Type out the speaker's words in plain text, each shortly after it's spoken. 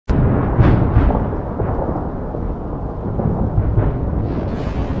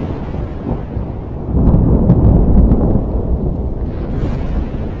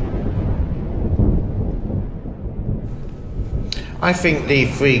I think the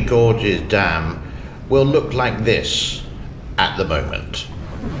Three Gorges Dam will look like this at the moment.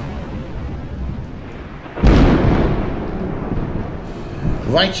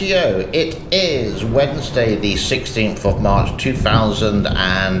 Rightio, it is Wednesday the 16th of March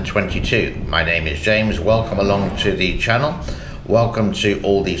 2022. My name is James, welcome along to the channel. Welcome to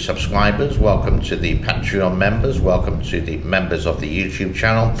all the subscribers, welcome to the Patreon members, welcome to the members of the YouTube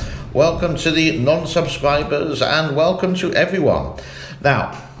channel, welcome to the non-subscribers, and welcome to everyone.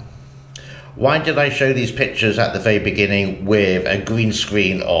 Now, why did I show these pictures at the very beginning with a green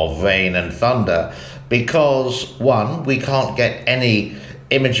screen of rain and thunder? Because one, we can't get any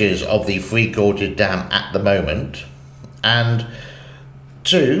images of the Three Gorges Dam at the moment, and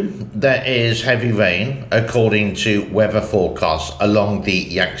two, there is heavy rain according to weather forecasts along the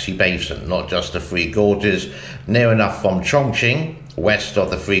Yangtze Basin, not just the Three Gorges, near enough from Chongqing, west of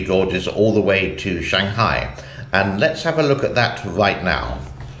the Three Gorges, all the way to Shanghai. And let's have a look at that right now.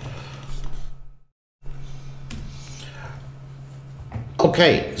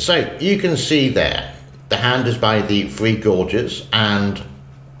 Okay, so you can see there, the hand is by the Three Gorges, and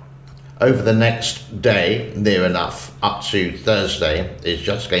over the next day, near enough, up to Thursday, is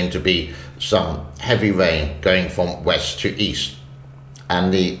just going to be some heavy rain going from west to east.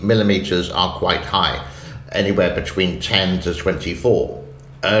 And the millimeters are quite high, anywhere between 10 to 24.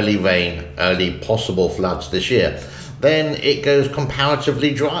 Early rain, early possible floods this year. Then it goes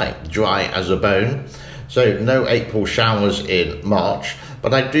comparatively dry as a bone. So no April showers in March.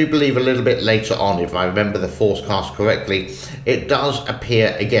 But I do believe a little bit later on, if I remember the forecast correctly, it does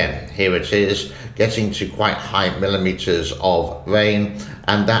appear again. Here it is, getting to quite high millimeters of rain,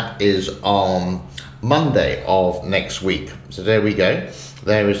 and that is on Monday of next week. So there we go.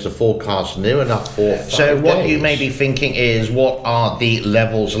 There is the forecast near enough for 5 So what days. you may be thinking is, what are the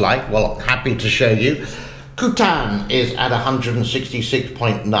levels like? Well, I'm happy to show you. Kutan is at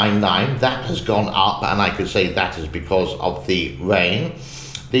 166.99. That has gone up, and I could say that is because of the rain.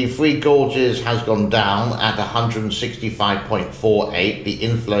 The Three Gorges has gone down at 165.48. The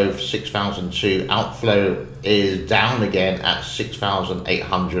inflow of 6,002. Outflow is down again at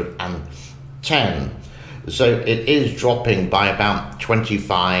 6,810. So it is dropping by about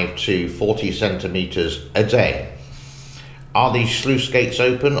 25 to 40 centimeters a day. Are these sluice gates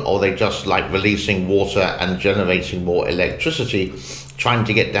open, or are they just like releasing water and generating more electricity, trying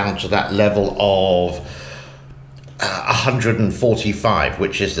to get down to that level of 145,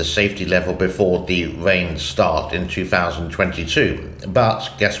 which is the safety level before the rains start in 2022? But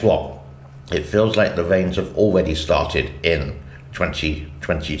guess what? It feels like the rains have already started in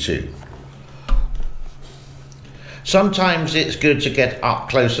 2022. Sometimes it's good to get up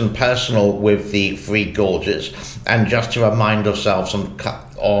close and personal with the Three Gorges, and just to remind ourselves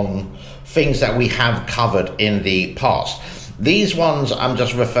on things that we have covered in the past. These ones I'm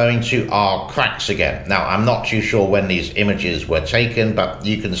just referring to are cracks again. Now, I'm not too sure when these images were taken, but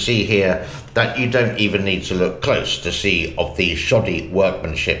you can see here that you don't even need to look close to see of the shoddy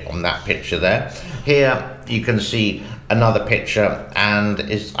workmanship on that picture there. Here you can see another picture, and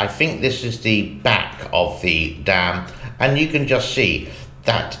I think this is the back of the dam, and you can just see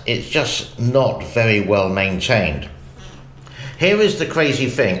that it's just not very well maintained. Here is the crazy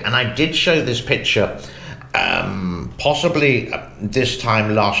thing, and I did show this picture possibly this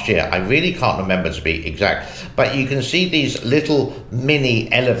time last year. I really can't remember to be exact, but you can see these little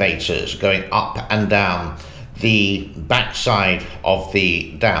mini elevators going up and down the backside of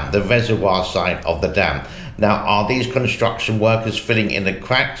the dam, the reservoir side of the dam. Now, are these construction workers filling in the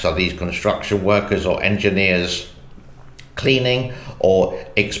cracks? Are these construction workers or engineers cleaning or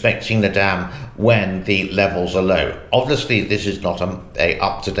expecting the dam when the levels are low? Obviously, this is not a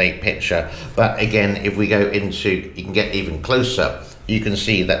up-to-date picture, but again, if we go into, you can get even closer, you can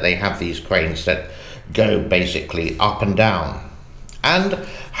see that they have these cranes that go basically up and down. And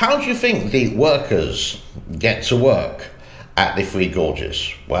how do you think the workers get to work at the Three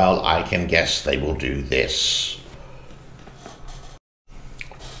Gorges? Well, I can guess they will do this.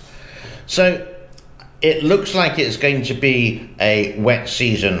 So it looks like it's going to be a wet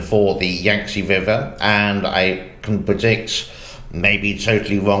season for the Yangtze River, and I can predict, maybe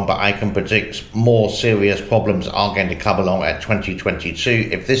totally wrong, but I can predict more serious problems are going to come along at 2022.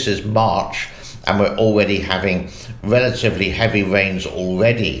 If this is March and we're already having relatively heavy rains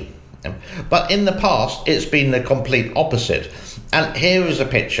already. But in the past, it's been the complete opposite. And here is a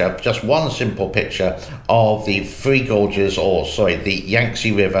picture, just one simple picture of the Three Gorges, or sorry, the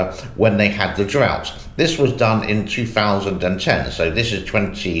Yangtze River when they had the drought. This was done in 2010, so this is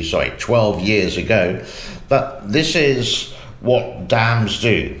 12 years ago. But this is what dams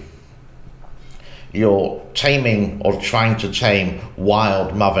do. you're taming or trying to tame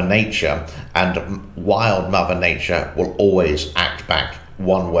wild Mother Nature, and wild Mother Nature will always act back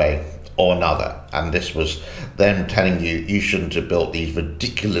one way or another. And this was them telling you you shouldn't have built these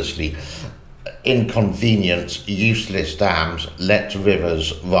ridiculously inconvenient, useless dams, let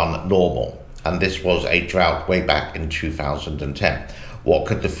rivers run normal. And this was a drought way back in 2010. What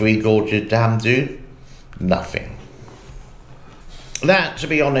could the Three Gorges Dam do? Nothing. That, to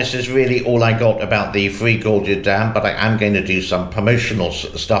be honest, is really all I got about the Three Gorges Dam, but I am going to do some promotional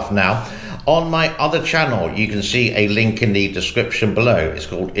stuff now. On my other channel, you can see a link in the description below. It's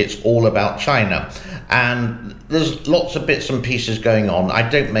called It's All About China. And there's lots of bits and pieces going on. I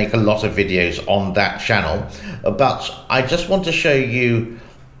don't make a lot of videos on that channel, but I just want to show you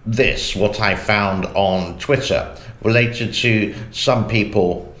this, what I found on Twitter, related to some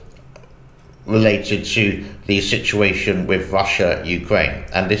people related to the situation with Russia, Ukraine.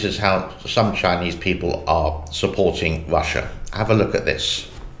 And this is how some Chinese people are supporting Russia. Have a look at this.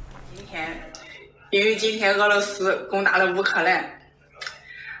 因为今天俄罗斯攻打了乌克兰，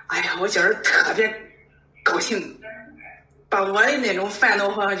哎呀，我今儿特别高兴，把我的那种烦恼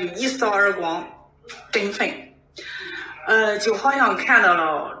好像就一扫而光，振奋。就好像看到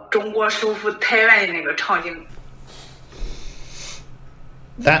了中国收复台湾的那个场景。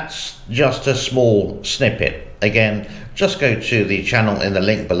 That's just a small snippet. Again, just go to the channel in the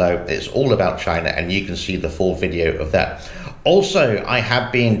link below. It's all about China, and you can see the full video of that. Also, I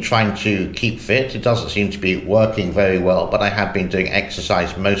have been trying to keep fit. It doesn't seem to be working very well, but I have been doing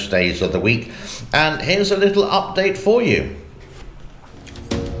exercise most days of the week. And here's a little update for you.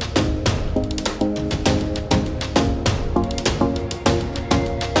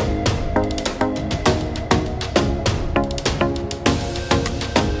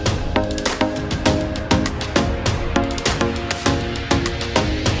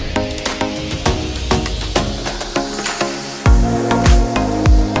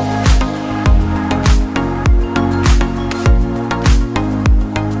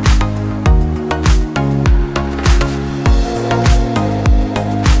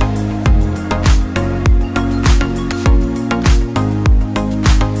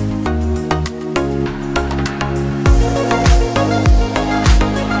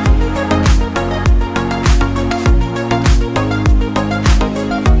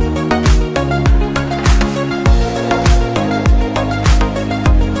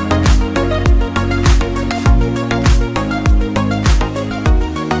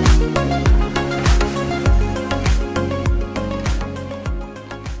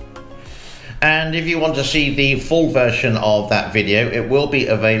 And if you want to see the full version of that video, it will be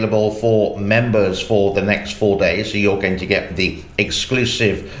available for members for the next 4 days. So you're going to get the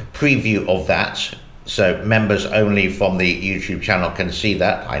exclusive preview of that. So members only from the YouTube channel can see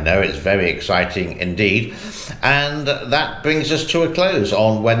that. I know it's very exciting indeed. And that brings us to a close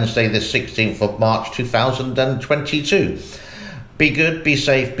on Wednesday, the 16th of March, 2022. Be good, be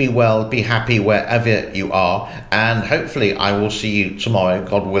safe, be well, be happy wherever you are. And hopefully I will see you tomorrow,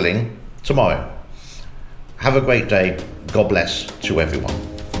 God willing, tomorrow. Have a great day. God bless to everyone.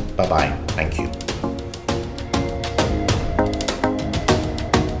 Bye-bye. Thank you.